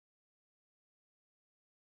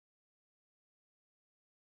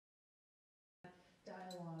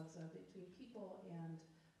dialogues between people, and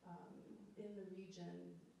in the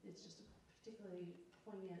region, it's just particularly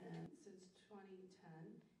poignant. And since 2010,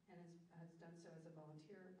 and has done so as a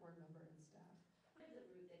volunteer, board member, and staff. The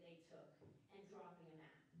route that they took and drawing a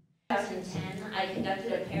map. In 2010, I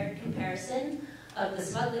conducted a paired comparison of the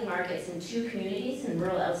smuggling markets in 2 communities in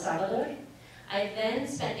rural El Salvador. I then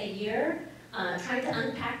spent a year trying to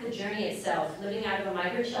unpack the journey itself, living out of a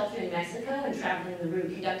migrant shelter in Mexico and traveling the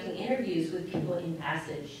route, conducting interviews with people in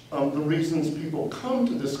passage. The reasons people come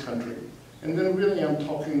to this country, and then really I'm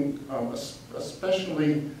talking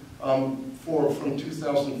especially from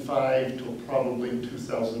 2005 to probably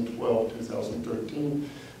 2012, 2013,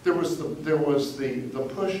 there was the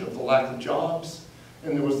push of the lack of jobs,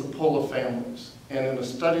 and there was the pull of families. And in a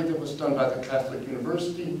study that was done by the Catholic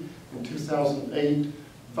University in 2008,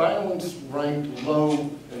 violence ranked low,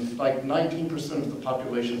 and like 19% of the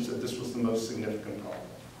population said this was the most significant problem.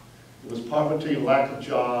 It was poverty, lack of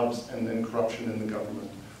jobs, and then corruption in the government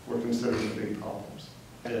were considered the big problems.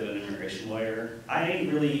 As an immigration lawyer, I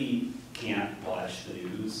really can't watch the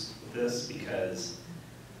news with this because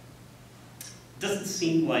it doesn't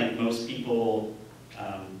seem like most people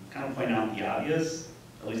kind of point out the obvious,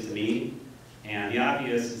 at least to me. And the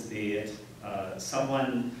obvious is that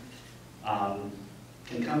someone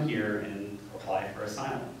can come here and apply for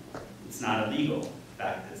asylum. It's not illegal. In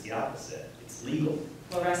fact, it's the opposite. It's legal.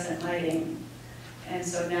 Fluorescent lighting. And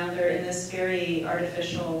so now they're in this very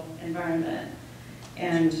artificial environment.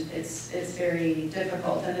 And it's very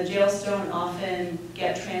difficult. And the jails don't often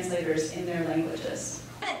get translators in their languages.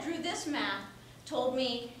 That drew this map told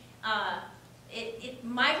me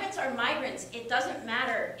migrants are migrants. It doesn't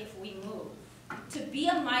matter if we move. To be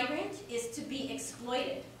a migrant is to be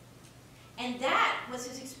exploited. And that was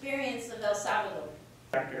his experience of El Salvador.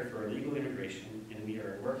 Director for illegal immigration, and we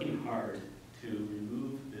are working hard to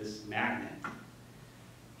remove this magnet.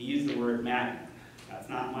 He used the word magnet. That's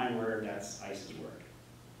not my word, that's ICE's word.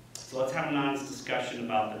 So let's have an honest discussion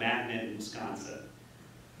about the magnet in Wisconsin.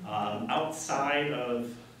 Outside of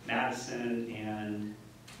Madison and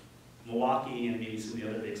Milwaukee and maybe some of the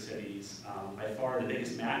other big cities, by far the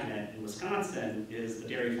biggest magnet in Wisconsin is the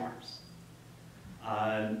dairy farms.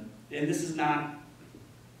 And this is not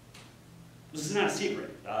a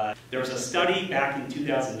secret. There was a study back in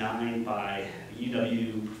 2009 by a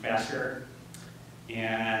UW professor,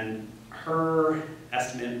 and her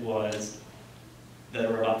estimate was that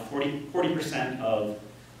there were about 40% of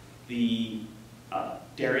the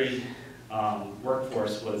dairy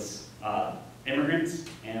workforce was immigrants,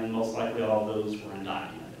 and most likely all of those were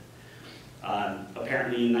undocumented.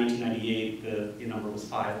 Apparently in 1998, the number was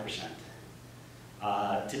 5%.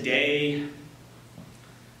 Today,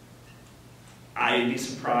 I'd be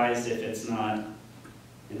surprised if it's not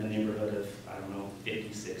in the neighborhood of, I don't know,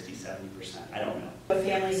 50, 60, 70%. I don't know.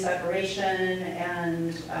 Family separation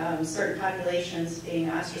and certain populations being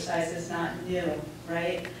ostracized is not new,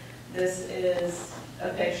 right? This is a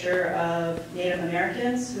picture of Native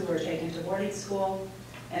Americans who were taken to boarding school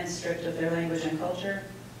and stripped of their language and culture.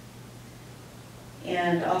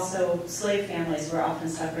 And also slave families were often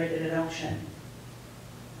separated at auction.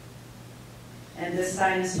 And this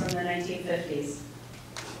sign is from the 1950s.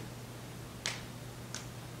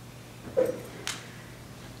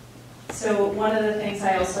 So one of the things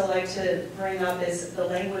I also like to bring up is the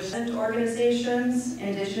language organizations,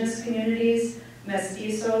 indigenous communities,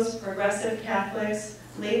 mestizos, progressive Catholics,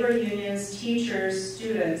 labor unions, teachers,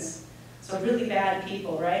 students. So really bad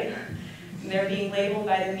people, right? And they're being labeled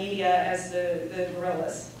by the media as the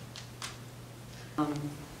guerrillas.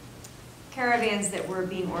 Caravans that were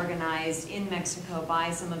being organized in Mexico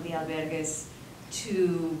by some of the albergues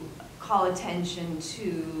to call attention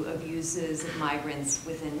to abuses of migrants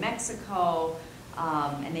within Mexico,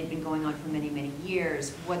 and they've been going on for many, many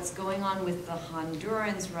years. What's going on with the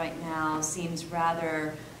Hondurans right now seems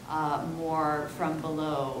rather more from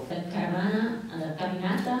below. The caravana,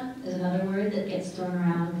 caminata is another word that gets thrown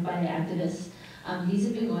around by the activists. These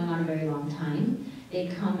have been going on a very long time. They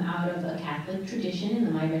come out of a Catholic tradition in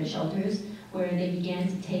the migrant shelters where they began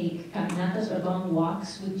to take caminatas or long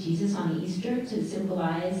walks with Jesus on Easter to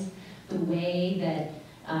symbolize the way that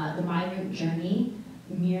the migrant journey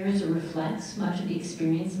mirrors or reflects much of the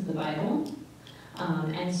experience of the Bible.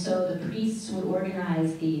 And so the priests would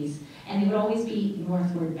organize these, and they would always be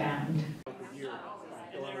northward bound.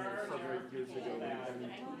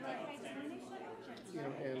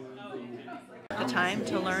 the time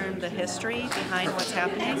to learn the history behind what's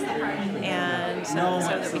happening, and so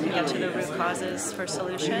that we can get to the root causes for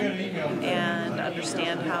solution and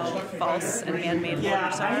understand how false and man-made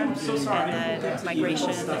borders are, and that migration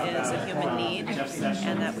is a human need,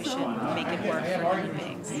 and that we should make it work for human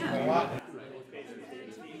beings.